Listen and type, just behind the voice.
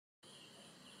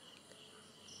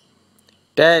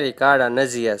Talicada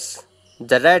nyseus.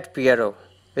 The red pierrot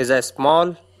is a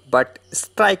small but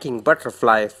striking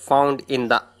butterfly found in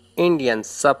the Indian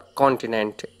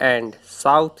subcontinent and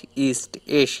Southeast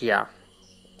Asia.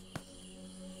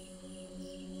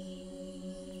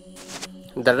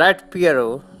 The red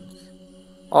pierrot,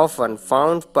 often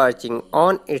found perching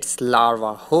on its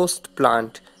larva host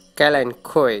plant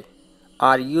Kalanchoe,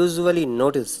 are usually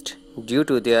noticed due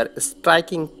to their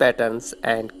striking patterns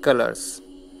and colors.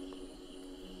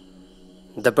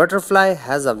 The butterfly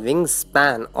has a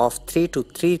wingspan of 3 to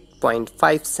 3.5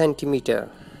 cm.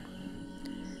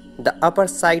 The upper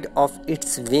side of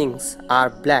its wings are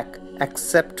black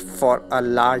except for a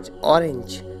large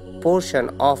orange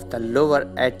portion of the lower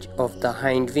edge of the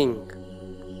hindwing.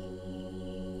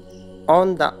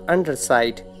 On the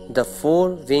underside, the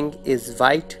forewing is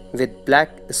white with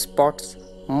black spots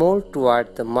more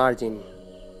toward the margin.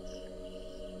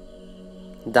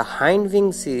 The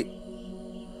hindwings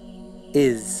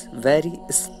is very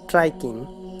striking.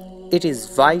 It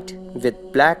is white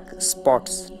with black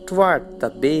spots toward the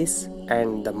base,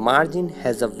 and the margin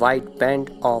has a white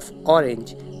band of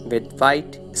orange with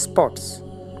white spots.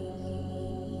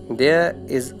 There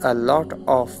is a lot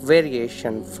of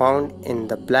variation found in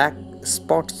the black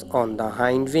spots on the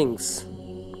hindwings.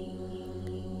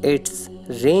 Its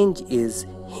range is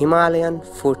Himalayan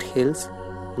foothills,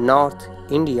 North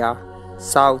India,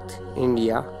 South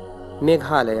India,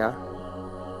 Meghalaya,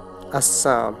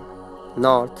 Assam,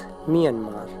 North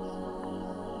Myanmar.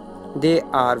 They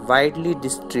are widely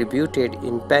distributed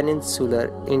in peninsular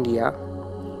India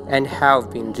and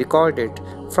have been recorded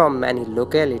from many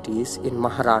localities in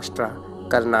Maharashtra,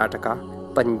 Karnataka,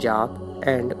 Punjab,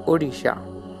 and Odisha.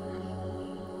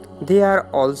 They are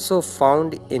also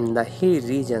found in the hilly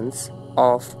regions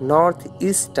of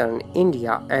northeastern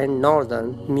India and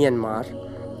northern Myanmar.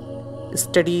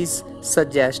 Studies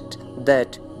suggest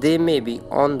that they may be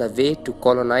on the way to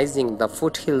colonizing the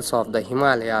foothills of the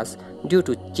Himalayas due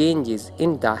to changes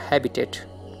in the habitat.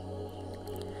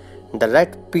 The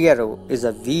red pierrot is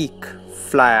a weak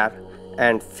flyer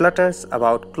and flutters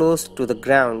about close to the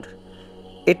ground.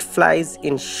 It flies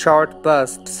in short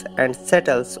bursts and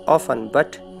settles often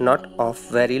but not of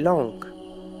very long.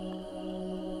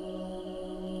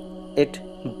 It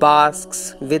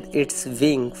basks with its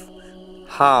wings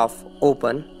half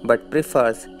open but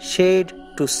prefers shade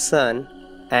to sun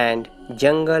and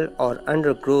jungle or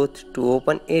undergrowth to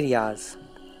open areas.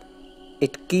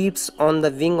 It keeps on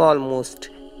the wing almost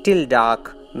till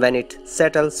dark, when it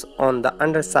settles on the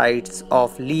undersides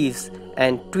of leaves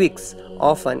and twigs,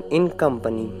 often in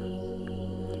company.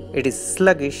 It is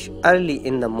sluggish early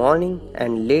in the morning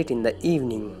and late in the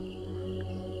evening.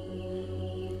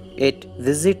 It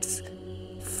visits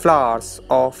flowers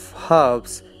of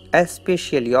herbs,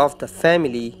 especially of the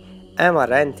family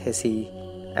Amaranthaceae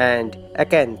and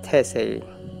Acanthaceae,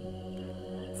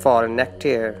 for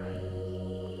nectar.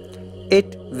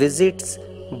 It visits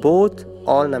both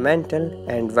ornamental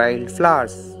and wild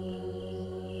flowers.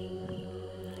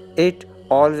 It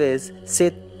always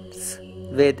sits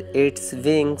with its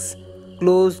wings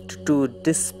closed to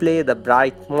display the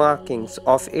bright markings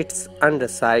of its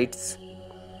undersides.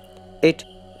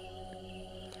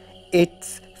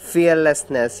 Its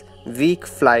fearlessness, weak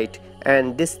flight,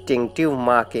 and distinctive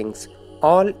markings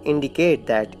all indicate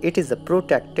that it is a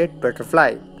protected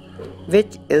butterfly,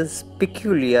 which is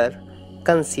peculiar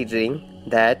considering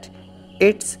that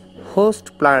its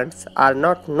host plants are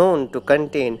not known to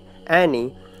contain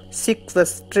any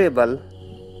sequestrable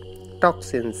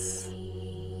toxins.